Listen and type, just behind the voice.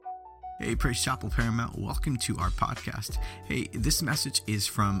Hey, Praise Chapel Paramount, welcome to our podcast. Hey, this message is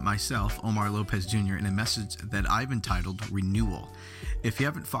from myself, Omar Lopez Jr., and a message that I've entitled Renewal. If you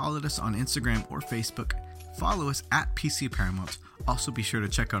haven't followed us on Instagram or Facebook, follow us at PC Paramount. Also, be sure to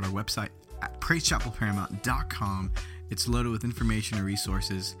check out our website at praisechapelparamount.com. It's loaded with information and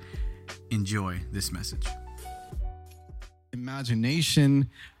resources. Enjoy this message. Imagination,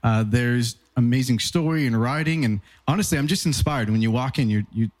 there's amazing story and writing, and honestly, I'm just inspired. When you walk in,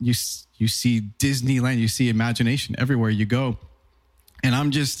 you see Disneyland, you see imagination everywhere you go, and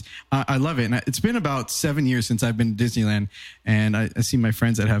I love it. And it's been about 7 years since I've been to Disneyland, and I see my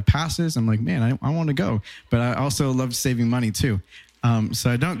friends that have passes. I'm like, man, I want to go, but I also love saving money too,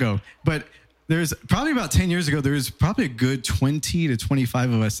 so I don't go. But there's probably about 10 years ago, there was probably a good 20 to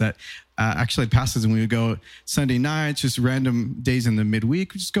 25 of us that actually had passes, and we would go Sunday nights, just random days in the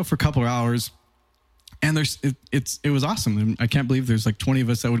midweek. We just go for a couple of hours, and it was awesome. And I can't believe there's like 20 of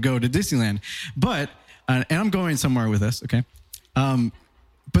us that would go to Disneyland, but and I'm going somewhere with us, okay?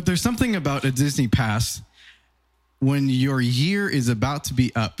 But there's something about a Disney pass when your year is about to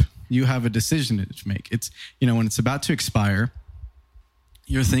be up. You have a decision to make. It's when it's about to expire.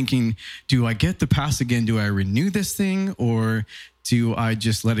 You're thinking, do I get the pass again? Do I renew this thing, or do I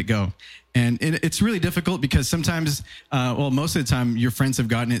just let it go? And it's really difficult because sometimes, most of the time, your friends have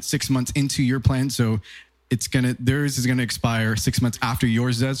gotten it 6 months into your plan. So theirs is gonna expire 6 months after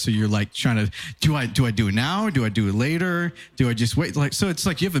yours does. So you're like trying to, do I do it now? Do I do it later? Do I just wait? So it's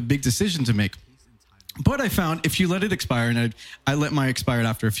like you have a big decision to make. But I found if you let it expire, and I let mine expire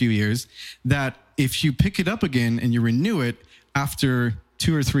after a few years, that if you pick it up again and you renew it after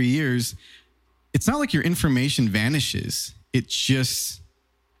 2 or 3 years, it's not like your information vanishes. It's just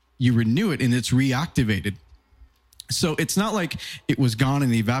you renew it and it's reactivated. So it's not like it was gone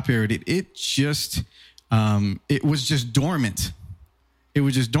and evaporated. It was just dormant. It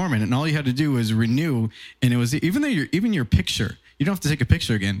was just dormant, and all you had to do was renew. And it was even your picture. You don't have to take a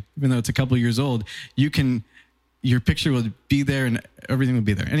picture again, even though it's a couple of years old. Your picture will be there and everything will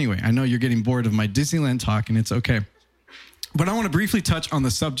be there. Anyway, I know you're getting bored of my Disneyland talk, and it's okay. But I want to briefly touch on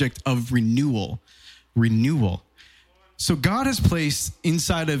the subject of renewal. Renewal. So God has placed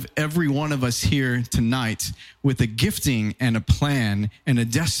inside of every one of us here tonight with a gifting and a plan and a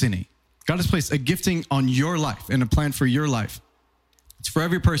destiny. God has placed a gifting on your life and a plan for your life. It's for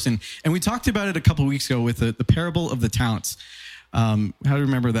every person. And we talked about it a couple of weeks ago with the parable of the talents. How do you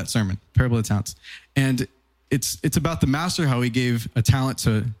remember that sermon? Parable of the talents. And it's about the master, how he gave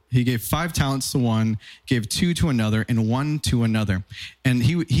 5 talents to one, gave 2 to another, and 1 to another. And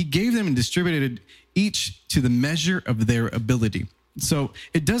he gave them and distributed each to the measure of their ability. So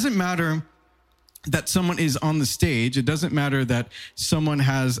it doesn't matter that someone is on the stage. It doesn't matter that someone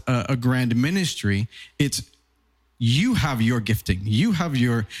has a grand ministry. It's you have your gifting. You have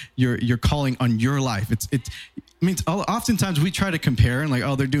your calling on your life. Oftentimes we try to compare and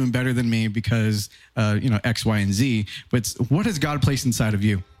they're doing better than me because, X, Y, and Z. But what has God placed inside of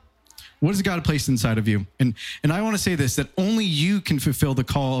you? What has God placed inside of you? And I want to say this, that only you can fulfill the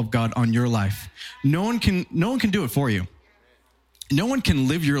call of God on your life. No one can do it for you. No one can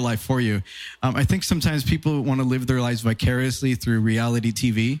live your life for you. I think sometimes people want to live their lives vicariously through reality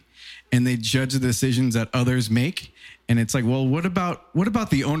TV, and they judge the decisions that others make. And it's like, well, what about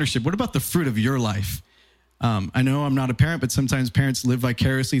the ownership? What about the fruit of your life? I know I'm not a parent, but sometimes parents live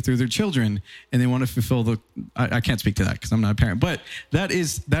vicariously through their children, and they want to fulfill I can't speak to that because I'm not a parent, but that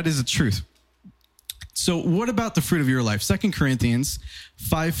is the truth. So what about the fruit of your life? 2 Corinthians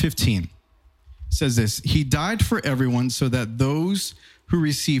 5:15 says this: He died for everyone so that those who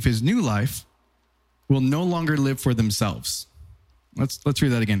receive his new life will no longer live for themselves. Let's read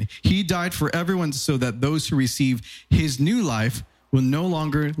that again. He died for everyone so that those who receive his new life will no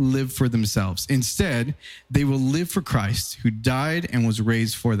longer live for themselves. Instead, they will live for Christ, who died and was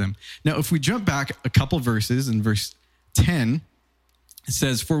raised for them. Now, if we jump back a couple verses, in verse 10, it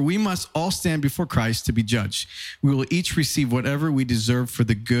says, For we must all stand before Christ to be judged. We will each receive whatever we deserve for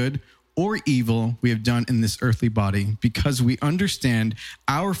the good or evil we have done in this earthly body. Because we understand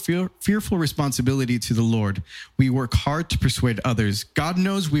our fearful responsibility to the Lord, we work hard to persuade others. God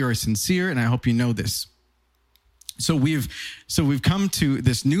knows we are sincere, and I hope you know this. So we've come to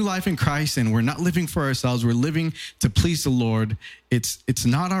this new life in Christ, and we're not living for ourselves. We're living to please the Lord. It's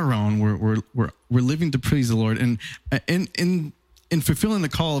not our own. We're living to please the Lord. And in fulfilling the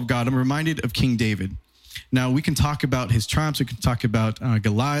call of God, I'm reminded of King David. Now, we can talk about his triumphs. We can talk about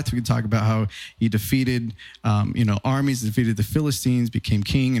Goliath. We can talk about how he defeated, armies, defeated the Philistines, became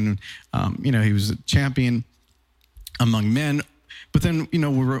king, and, he was a champion among men. But then,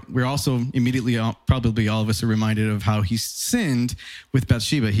 we're also immediately, probably all of us are reminded of how he sinned with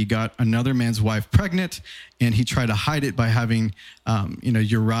Bathsheba. He got another man's wife pregnant, and he tried to hide it by having,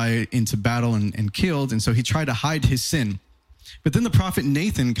 Uriah into battle and killed. And so he tried to hide his sin. But then the prophet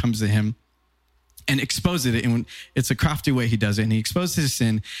Nathan comes to him and exposes it. And it's a crafty way he does it. And he exposes his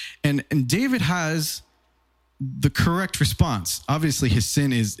sin. And David has the correct response. Obviously, his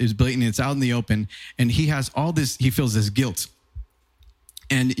sin is blatant. It's out in the open. And he has all this, he feels this guilt.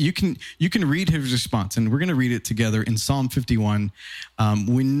 And you can read his response, and we're going to read it together in Psalm 51.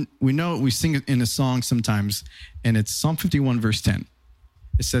 We know we sing it in a song sometimes, and it's Psalm 51, verse 10.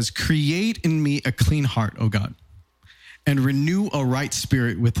 It says, "Create in me a clean heart, O God, and renew a right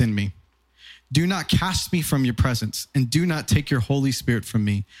spirit within me. Do not cast me from your presence, and do not take your Holy Spirit from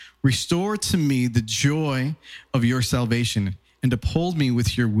me. Restore to me the joy of your salvation, and uphold me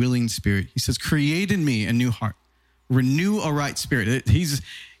with your willing spirit." He says, create in me a new heart. Renew a right spirit. He's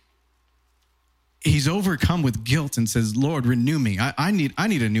overcome with guilt and says, Lord, renew me. I need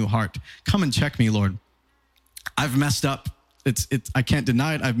a new heart. Come and check me, Lord. I've messed up. I can't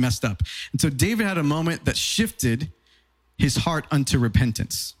deny it. I've messed up. And so David had a moment that shifted his heart unto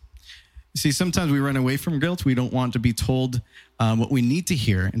repentance. You see, sometimes we run away from guilt. We don't want to be told what we need to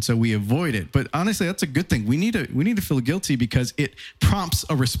hear, and so we avoid it. But honestly, that's a good thing. We need to feel guilty because it prompts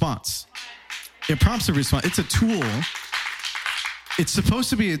a response. It prompts a response. It's a tool. It's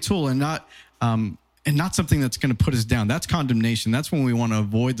supposed to be a tool and not something that's going to put us down. That's condemnation. That's when we want to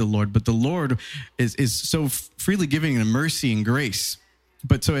avoid the Lord. But the Lord is so freely giving in mercy and grace.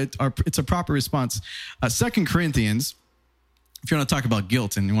 But so it's a proper response. 2 Corinthians, if you want to talk about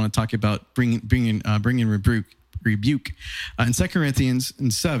guilt and you want to talk about bringing rebuke. In 2 Corinthians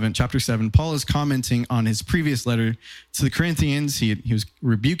chapter 7, Paul is commenting on his previous letter to the Corinthians. He was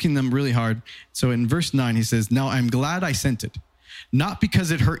rebuking them really hard. So in verse 9, he says, "Now I'm glad I sent it, not because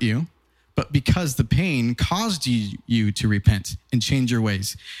it hurt you, but because the pain caused you to repent and change your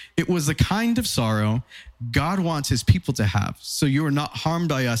ways. It was the kind of sorrow God wants his people to have, so you are not harmed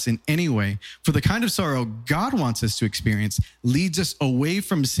by us in any way. For the kind of sorrow God wants us to experience leads us away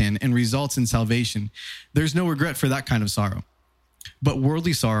from sin and results in salvation. There's no regret for that kind of sorrow. But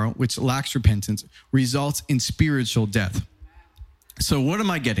worldly sorrow, which lacks repentance, results in spiritual death." So what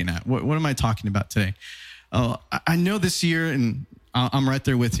am I getting at? What am I talking about today? I know this year, and I'm right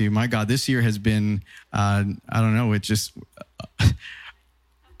there with you. My God, this year has been, I don't know, it just...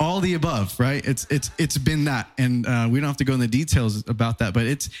 all the above, right? It's been that, and we don't have to go into details about that, but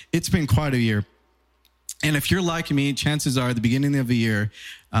it's been quite a year. And if you're like me, chances are at the beginning of the year,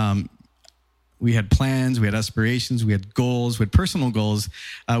 we had plans, we had aspirations, we had goals, we had personal goals.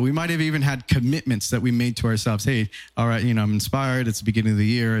 We might have even had commitments that we made to ourselves. Hey, all right, I'm inspired. It's the beginning of the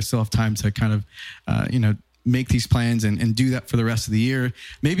year. I still have time to kind of, make these plans and do that for the rest of the year.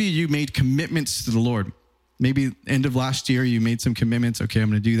 Maybe you made commitments to the Lord. Maybe end of last year, you made some commitments. Okay, I'm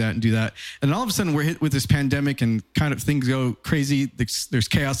going to do that and do that. And all of a sudden we're hit with this pandemic and kind of things go crazy. There's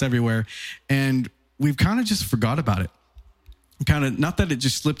chaos everywhere. And we've kind of just forgot about it. Kind of, not that it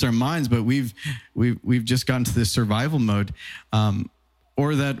just slipped our minds, but we've just gotten to this survival mode,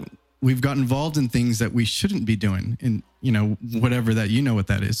 or that we've got involved in things that we shouldn't be doing. And, whatever that, what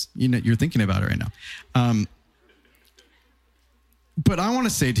that is, you're thinking about it right now. But I want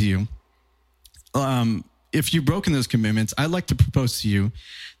to say to you, if you've broken those commitments, I'd like to propose to you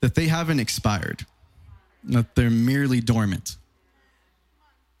that they haven't expired, that they're merely dormant.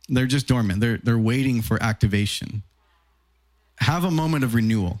 They're just dormant. They're waiting for activation. Have a moment of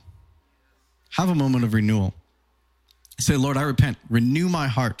renewal. Have a moment of renewal. Say, Lord, I repent. Renew my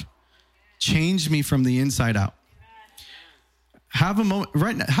heart. Change me from the inside out. Have a moment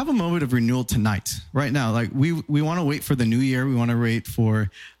right now. Have a moment of renewal tonight, right now. Like we want to wait for the new year. We want to wait for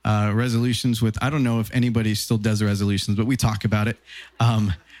resolutions. I don't know if anybody still does the resolutions, but we talk about it.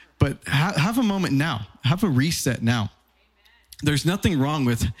 But have a moment now. Have a reset now. There's nothing wrong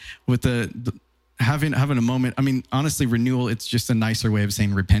with having a moment. I mean, honestly, renewal, it's just a nicer way of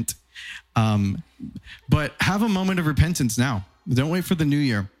saying repent. But have a moment of repentance now. Don't wait for the new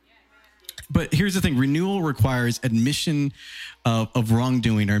year. But here's the thing. Renewal requires admission of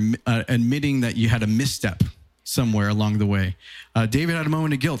wrongdoing, or admitting that you had a misstep somewhere along the way. David had a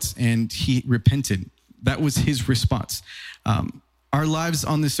moment of guilt and he repented. That was his response. Our lives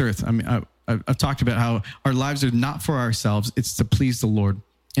on this earth, I mean, I've talked about how our lives are not for ourselves. It's to please the Lord.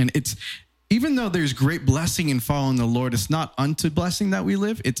 And even though there's great blessing in following the Lord, it's not unto blessing that we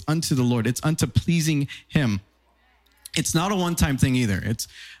live. It's unto the Lord. It's unto pleasing him. It's not a one-time thing either.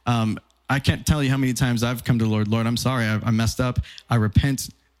 I can't tell you how many times I've come to the Lord. Lord, I'm sorry. I messed up. I repent.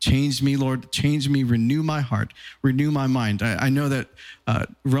 Change me, Lord. Change me. Renew my heart. Renew my mind. I know that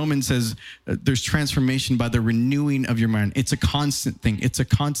Romans says there's transformation by the renewing of your mind. It's a constant thing. It's a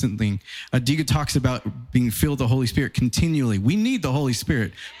constant thing. Diga talks about being filled with the Holy Spirit continually. We need the Holy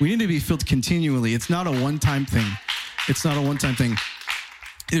Spirit. We need to be filled continually. It's not a one-time thing. It's not a one-time thing.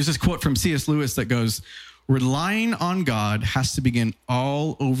 There's this quote from C.S. Lewis that goes, relying on God has to begin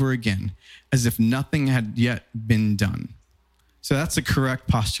all over again, as if nothing had yet been done. So that's the correct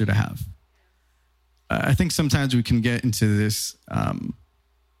posture to have. I think sometimes we can get into this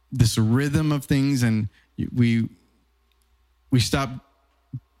this rhythm of things, and we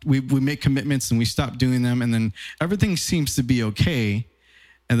make commitments and we stop doing them, and then everything seems to be okay,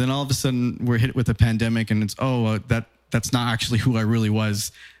 and then all of a sudden we're hit with a pandemic, and it's that's not actually who I really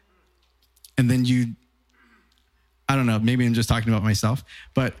was, and then I don't know, maybe I'm just talking about myself,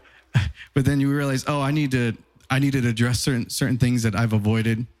 but then you realize, I needed to address certain things that I've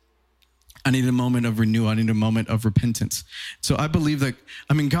avoided. I need a moment of renewal. I need a moment of repentance. So I believe that,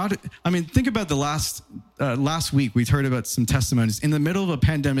 God, think about the last week, we've heard about some testimonies. In the middle of a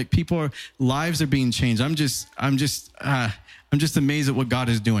pandemic, lives are being changed. I'm just amazed at what God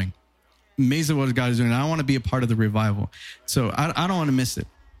is doing. Amazed at what God is doing. I want to be a part of the revival. So I don't want to miss it.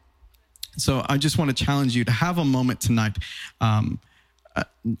 So I just want to challenge you to have a moment tonight. Why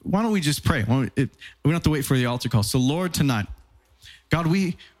don't we just pray? We don't have to wait for the altar call. So Lord, tonight, God,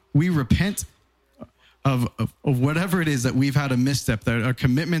 we repent of whatever it is that we've had a misstep, that are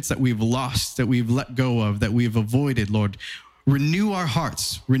commitments that we've lost, that we've let go of, that we've avoided, Lord. Renew our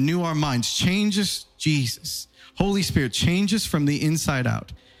hearts, renew our minds, change us, Jesus. Holy Spirit, change us from the inside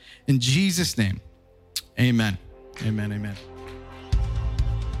out. In Jesus' name, amen. Amen, amen.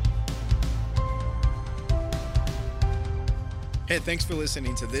 Hey, thanks for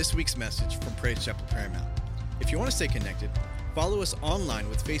listening to this week's message from Praise Chapel Paramount. If you want to stay connected, follow us online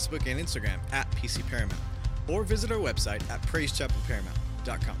with Facebook and Instagram @PC Paramount, or visit our website at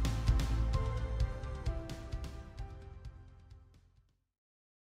praisechapelparamount.com.